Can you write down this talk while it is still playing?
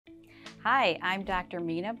Hi, I'm Dr.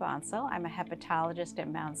 Meena Bansal. I'm a hepatologist at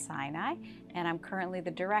Mount Sinai, and I'm currently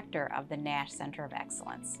the director of the NASH Center of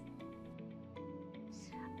Excellence.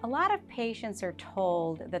 A lot of patients are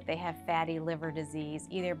told that they have fatty liver disease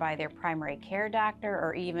either by their primary care doctor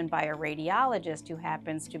or even by a radiologist who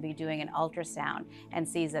happens to be doing an ultrasound and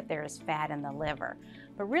sees that there is fat in the liver.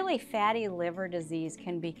 But really, fatty liver disease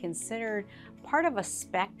can be considered part of a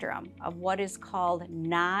spectrum of what is called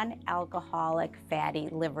non-alcoholic fatty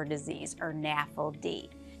liver disease, or NAFLD.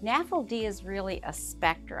 NAFLD is really a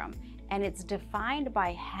spectrum, and it's defined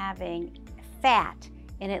by having fat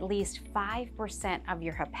in at least 5% of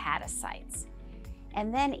your hepatocytes.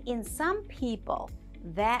 And then in some people,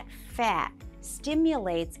 that fat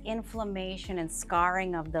stimulates inflammation and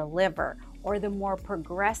scarring of the liver, or the more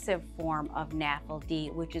progressive form of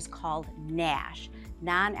NAFLD, which is called NASH,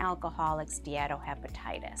 non-alcoholic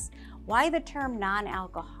steatohepatitis. Why the term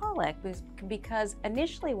non-alcoholic? Because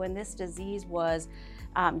initially when this disease was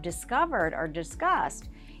discovered or discussed,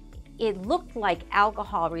 it looked like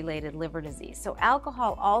alcohol-related liver disease. So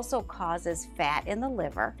alcohol also causes fat in the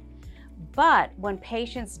liver, but when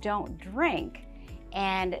patients don't drink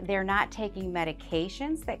and they're not taking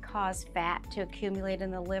medications that cause fat to accumulate in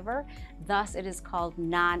the liver, thus it is called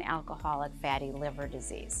non-alcoholic fatty liver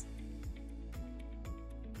disease.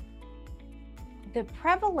 The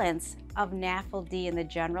prevalence of NAFLD in the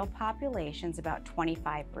general population is about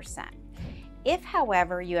 25%. If,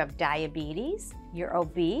 however, you have diabetes, you're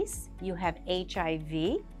obese, you have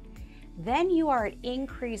HIV, then you are at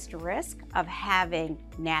increased risk of having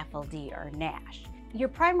NAFLD or NASH. Your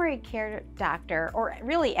primary care doctor, or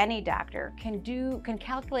really any doctor, can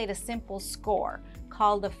calculate a simple score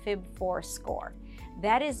called the FIB-4 score.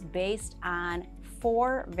 That is based on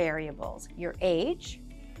 4 variables: your age,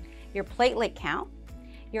 your platelet count,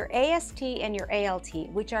 your AST, and your ALT,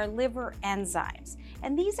 which are liver enzymes.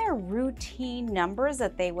 And these are routine numbers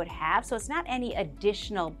that they would have, so it's not any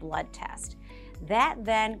additional blood test. That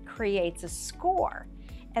then creates a score.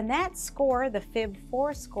 And that score, the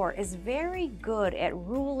FIB-4 score, is very good at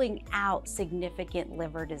ruling out significant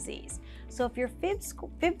liver disease. So if your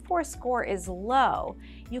FIB-4 score is low,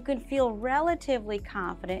 you can feel relatively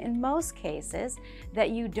confident in most cases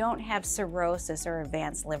that you don't have cirrhosis or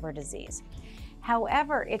advanced liver disease.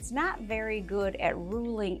 However, it's not very good at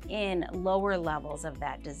ruling in lower levels of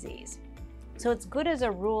that disease. So it's good as a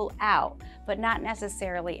rule out, but not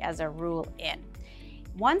necessarily as a rule in.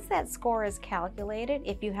 Once that score is calculated,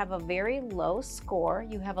 if you have a very low score,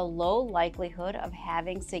 you have a low likelihood of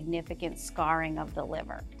having significant scarring of the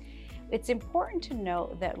liver. It's important to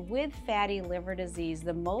note that with fatty liver disease,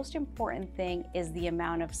 the most important thing is the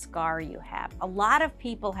amount of scar you have. A lot of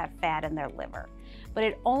people have fat in their liver, but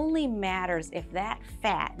it only matters if that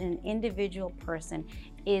fat in an individual person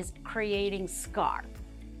is creating scar,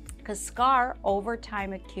 because scar over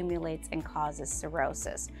time accumulates and causes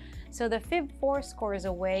cirrhosis. So the FIB-4 score is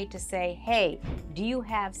a way to say, hey, do you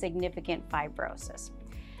have significant fibrosis?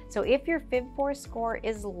 So if your FIB-4 score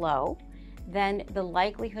is low, then the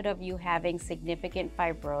likelihood of you having significant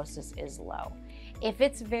fibrosis is low. If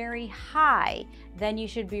it's very high, then you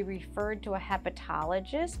should be referred to a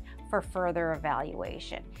hepatologist for further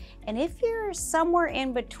evaluation. And if you're somewhere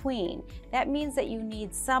in between, that means that you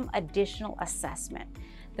need some additional assessment.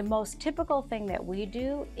 The most typical thing that we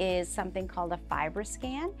do is something called a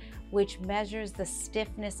FibroScan, which measures the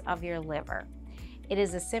stiffness of your liver. It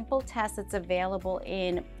is a simple test that's available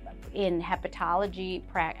in hepatologist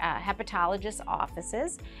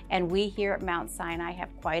offices, and we here at Mount Sinai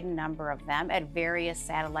have quite a number of them at various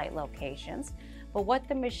satellite locations. But what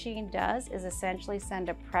the machine does is essentially send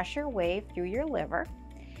a pressure wave through your liver,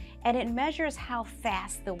 and it measures how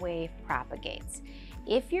fast the wave propagates.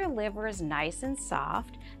 If your liver is nice and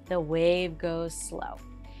soft, the wave goes slow.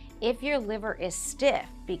 If your liver is stiff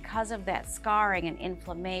because of that scarring and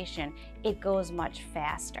inflammation, it goes much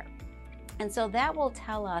faster. And so that will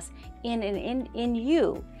tell us in an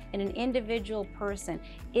individual person,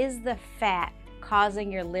 is the fat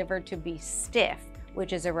causing your liver to be stiff,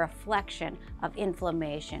 which is a reflection of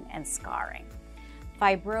inflammation and scarring.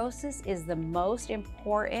 Fibrosis is the most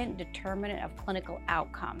important determinant of clinical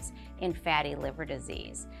outcomes in fatty liver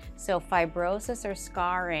disease. So fibrosis or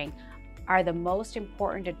scarring are the most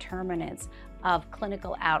important determinants of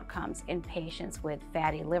clinical outcomes in patients with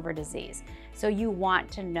fatty liver disease. So you want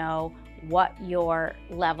to know what your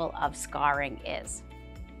level of scarring is.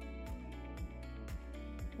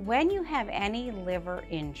 When you have any liver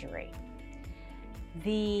injury,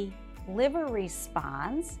 the liver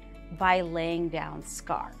responds by laying down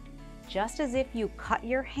scar. Just as if you cut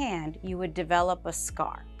your hand, you would develop a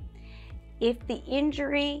scar. If the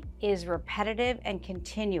injury is repetitive and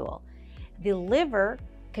continual, the liver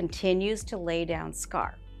continues to lay down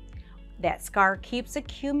scar. That scar keeps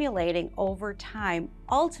accumulating over time,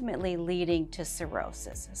 ultimately leading to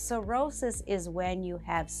cirrhosis. Cirrhosis is when you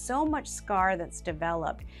have so much scar that's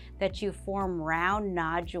developed that you form round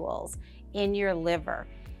nodules in your liver.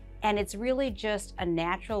 And it's really just a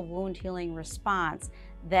natural wound healing response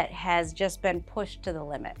that has just been pushed to the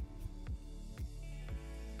limit.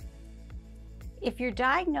 If you're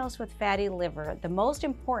diagnosed with fatty liver, the most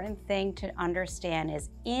important thing to understand is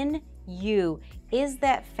in you, is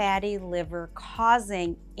that fatty liver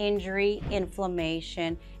causing injury,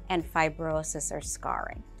 inflammation, and fibrosis or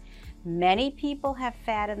scarring? Many people have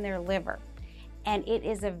fat in their liver, and it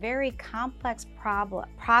is a very complex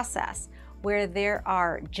process where there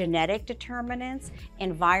are genetic determinants,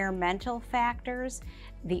 environmental factors,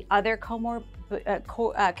 the other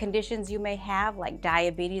conditions you may have like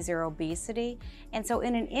diabetes or obesity. And so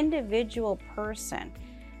in an individual person,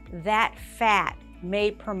 that fat may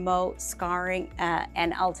promote scarring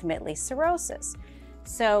and ultimately cirrhosis.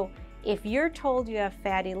 So if you're told you have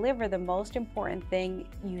fatty liver, the most important thing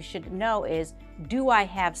you should know is, do I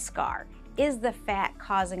have scar? Is the fat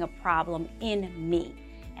causing a problem in me?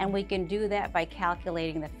 And we can do that by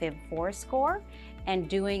calculating the FIB-4 score and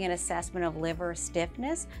doing an assessment of liver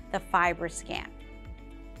stiffness, the FibroScan.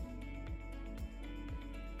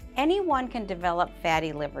 Anyone can develop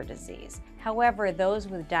fatty liver disease. However, those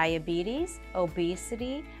with diabetes,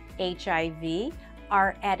 obesity, HIV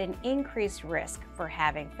are at an increased risk for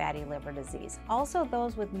having fatty liver disease. Also,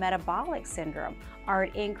 those with metabolic syndrome are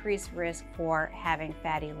at increased risk for having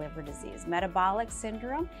fatty liver disease. Metabolic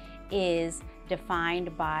syndrome is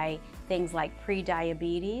defined by things like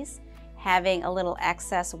prediabetes, having a little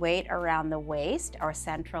excess weight around the waist or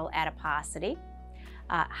central adiposity,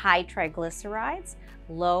 high triglycerides,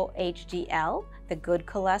 low HDL, the good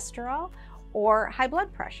cholesterol, or high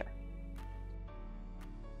blood pressure.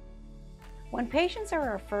 When patients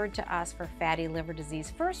are referred to us for fatty liver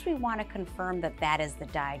disease, first we want to confirm that that is the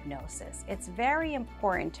diagnosis. It's very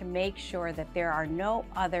important to make sure that there are no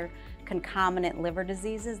other concomitant liver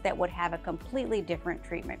diseases that would have a completely different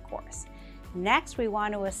treatment course. Next, we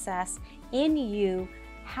want to assess in you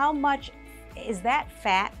how much is that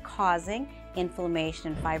fat causing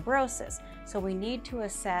inflammation and fibrosis. So we need to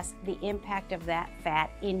assess the impact of that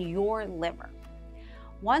fat in your liver.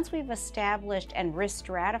 Once we've established and risk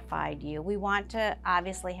stratified you, we want to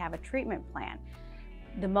obviously have a treatment plan.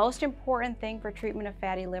 The most important thing for treatment of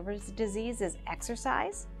fatty liver disease is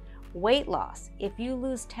exercise, weight loss. If you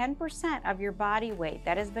lose 10% of your body weight,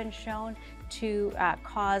 that has been shown to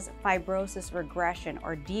cause fibrosis regression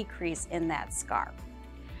or decrease in that scar.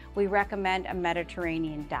 We recommend a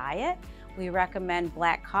Mediterranean diet. We recommend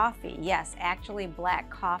black coffee. Yes, actually black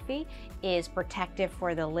coffee is protective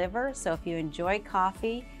for the liver, so if you enjoy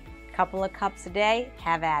coffee, a couple of cups a day,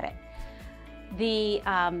 have at it. The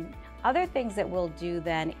other things that we'll do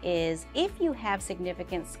then is, if you have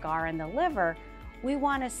significant scar in the liver, we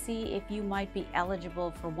want to see if you might be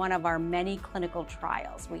eligible for one of our many clinical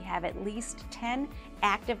trials. We have at least 10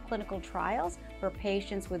 active clinical trials for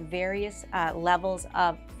patients with various levels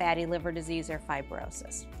of fatty liver disease or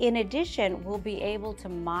fibrosis. In addition, we'll be able to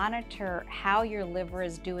monitor how your liver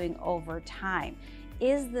is doing over time.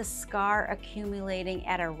 Is the scar accumulating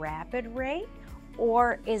at a rapid rate,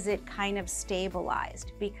 or is it kind of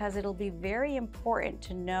stabilized? Because it'll be very important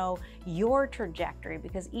to know your trajectory,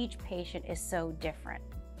 because each patient is so different.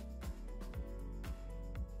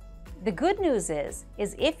 The good news is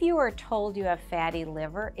if you are told you have fatty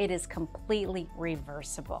liver, it is completely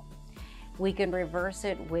reversible. We can reverse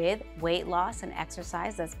it with weight loss and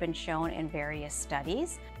exercise. That's been shown in various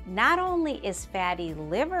studies. Not only is fatty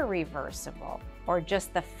liver reversible, or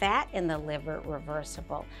just the fat in the liver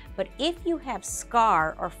reversible, but if you have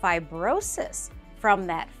scar or fibrosis from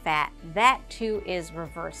that fat, that too is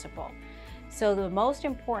reversible. So the most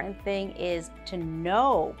important thing is to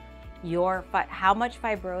know how much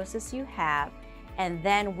fibrosis you have, and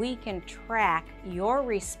then we can track your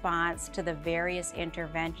response to the various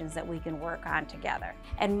interventions that we can work on together.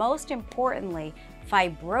 And most importantly,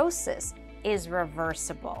 fibrosis is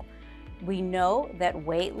reversible. We know that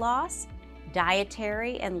weight loss,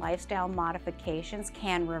 dietary and lifestyle modifications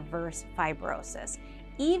can reverse fibrosis.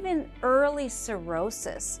 Even early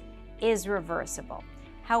cirrhosis is reversible.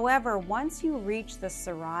 However, once you reach the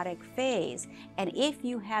cirrhotic phase, and if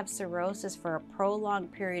you have cirrhosis for a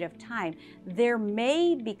prolonged period of time, there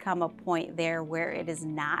may become a point there where it is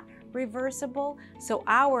not reversible. So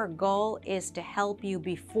our goal is to help you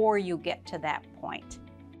before you get to that point.